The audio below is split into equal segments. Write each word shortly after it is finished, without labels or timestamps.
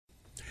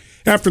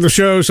After the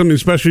show, something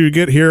special you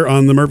get here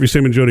on the Murphy,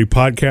 Sam, and Jody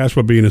podcast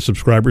by being a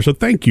subscriber. So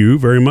thank you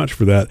very much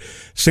for that.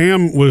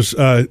 Sam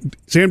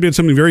did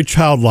something very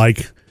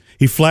childlike.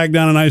 He flagged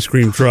down an ice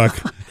cream truck.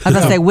 I was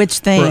going to say, which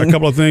thing? For a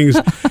couple of things.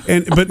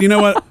 But you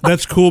know what?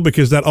 That's cool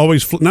because that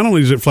always, not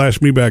only does it flash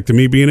me back to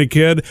me being a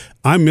kid,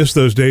 I miss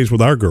those days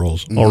with our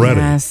girls already.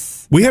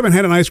 Yes. We haven't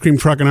had an ice cream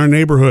truck in our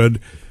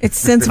neighborhood. It's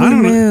since we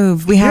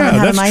moved. We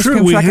haven't had an ice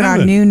cream truck in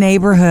our new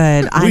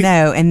neighborhood. I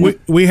know. And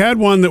we had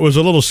one that was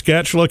a little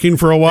sketch looking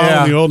for a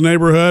while in the old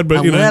neighborhood.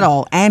 But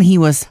little. And he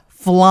was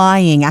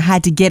flying. I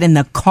had to get in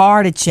the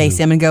car to chase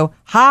him and go,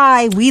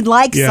 hi, we'd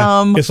like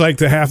some. It's like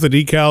half the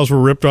decals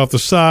were ripped off the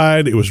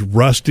side. It was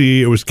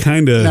rusty. It was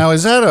kind of... Now,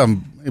 is that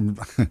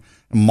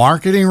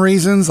marketing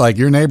reasons? Like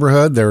your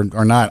neighborhood, there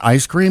are not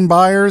ice cream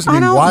buyers? I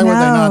mean, why would they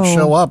not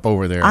show up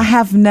over there? I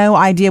have no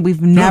idea.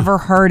 We've never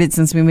heard it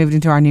since we moved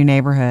into our new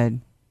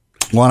neighborhood.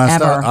 Well,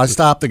 I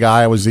stopped the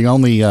guy. I was the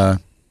only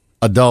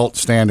adult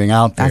standing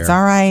out there. That's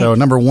all right. So,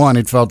 number one,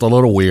 it felt a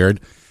little weird.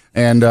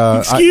 And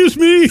excuse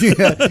me. I should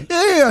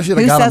have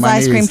Who got on my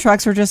says ice cream knees.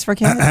 trucks are just for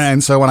kids?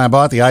 And so when I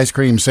bought the ice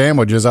cream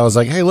sandwiches, I was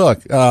like, "Hey,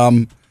 look,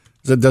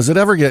 does it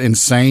ever get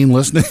insane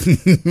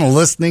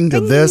listening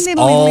to this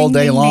all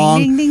day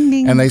long?"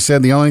 And they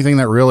said the only thing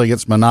that really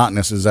gets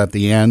monotonous is at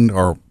the end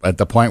or at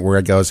the point where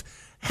it goes,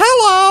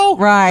 "Hello."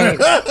 Right.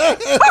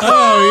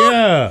 Oh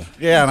yeah.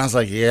 Yeah, and I was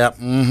like, "Yeah,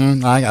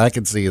 I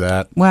could see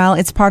that." Well,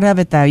 it's part of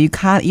it though. You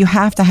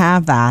have to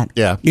have that.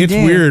 Yeah, it's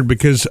weird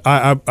because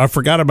I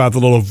forgot about the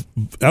little.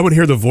 I would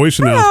hear the voice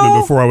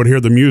announcement before I would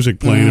hear the music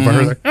playing. If I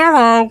heard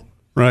hello,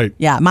 right?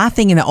 Yeah, my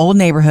thing in the old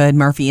neighborhood,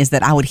 Murphy, is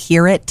that I would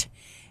hear it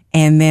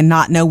and then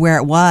not know where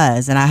it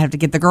was, and I have to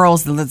get the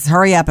girls to let's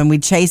hurry up, and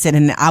we'd chase it,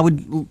 and I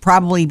would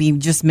probably be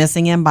just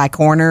missing him by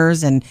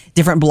corners and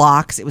different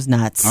blocks. It was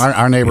nuts.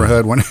 Our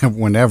neighborhood,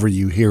 whenever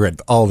you hear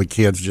it, all the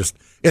kids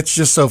it's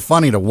just so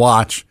funny to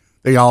watch.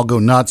 They all go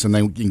nuts, and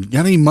they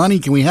got any money?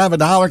 Can we have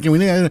 $1? Can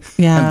we? Yeah.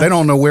 And they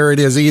don't know where it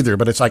is either,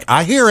 but it's like,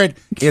 I hear it.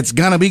 It's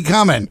gonna be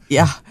coming.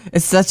 Yeah,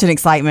 it's such an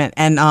excitement,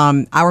 and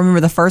I remember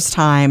the first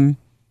time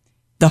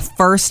the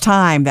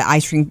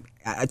ice cream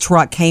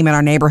truck came in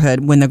our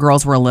neighborhood when the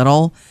girls were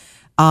little,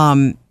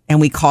 and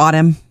we caught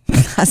him.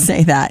 I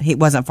say that he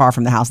wasn't far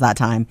from the house that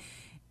time,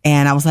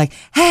 and I was like,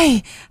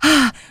 "Hey,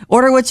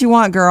 order what you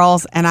want,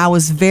 girls." And I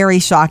was very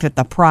shocked at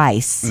the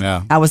price.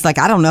 Yeah, I was like,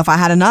 I don't know if I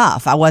had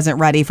enough. I wasn't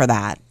ready for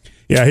that.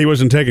 Yeah, he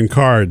wasn't taking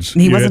cards.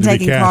 He wasn't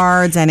taking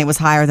cards, and it was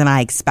higher than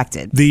I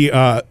expected. The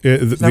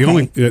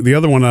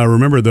other one I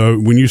remember though,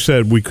 when you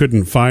said we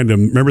couldn't find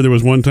him. Remember, there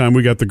was one time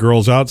we got the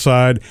girls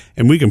outside,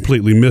 and we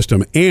completely missed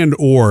him,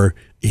 or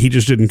he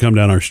just didn't come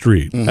down our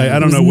street. Mm-hmm. I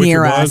don't know which it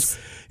was.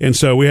 And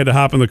so we had to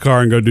hop in the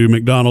car and go do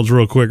McDonald's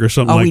real quick or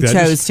something like that. We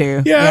chose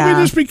to. Yeah, I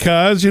mean, just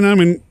because, I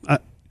didn't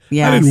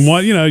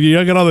want,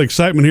 you got all the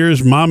excitement here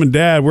is mom and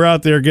dad. We're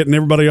out there getting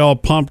everybody all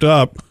pumped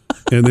up,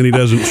 and then he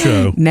doesn't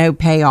show. No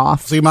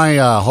payoff. See, my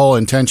whole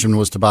intention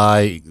was to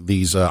buy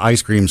these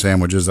ice cream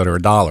sandwiches that are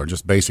 $1,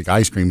 just basic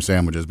ice cream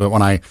sandwiches. But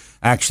when I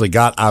actually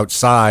got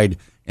outside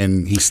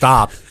and he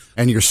stopped,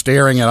 and you're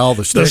staring at all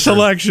the stickers, the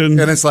selection,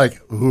 and it's like,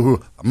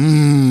 but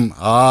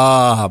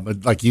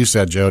like you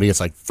said, Jody, it's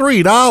like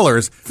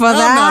 $3 for that.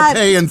 I'm not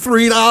paying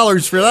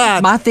 $3 for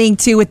that. My thing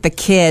too with the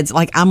kids,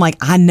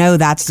 I know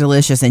that's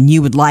delicious and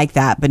you would like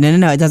that, but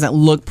no, it doesn't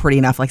look pretty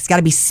enough. Like it's got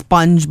to be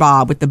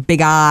SpongeBob with the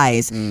big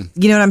eyes. You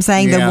know what I'm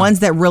saying? Yeah. The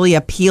ones that really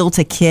appeal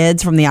to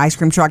kids from the ice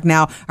cream truck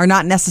now are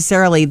not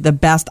necessarily the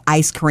best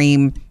ice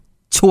cream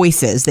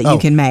choices that you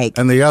can make.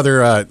 And the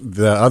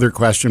other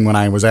question when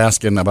I was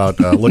asking about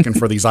looking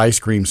for these ice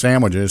cream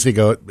sandwiches,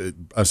 I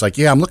was like,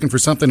 yeah, I'm looking for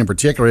something in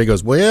particular. He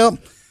goes, well,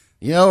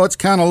 it's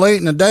kind of late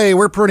in the day.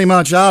 We're pretty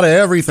much out of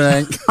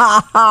everything.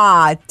 What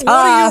are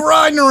you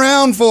riding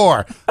around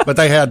for? But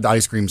they had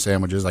ice cream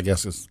sandwiches, I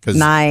guess, because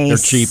they're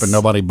cheap and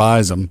nobody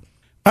buys them.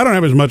 I don't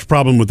have as much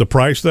problem with the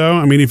price, though.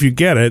 I mean, if you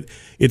get it,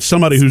 it's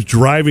somebody who's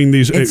driving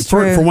these.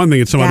 For one thing,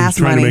 it's somebody who's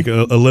trying to make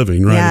a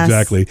living, right? Yes.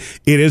 Exactly.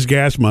 It is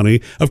gas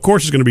money. Of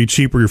course, it's going to be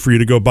cheaper for you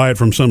to go buy it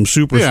from some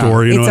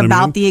superstore. It's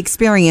about the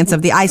experience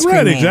of the ice cream.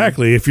 Right, man.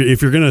 exactly. If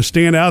you're going to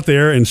stand out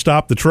there and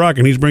stop the truck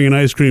and he's bringing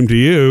ice cream to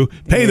you,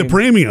 pay the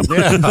premium.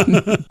 Yeah.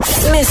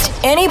 Missed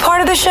any part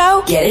of the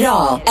show? Get it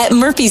all at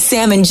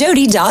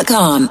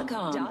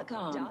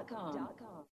murphysamandjody.com.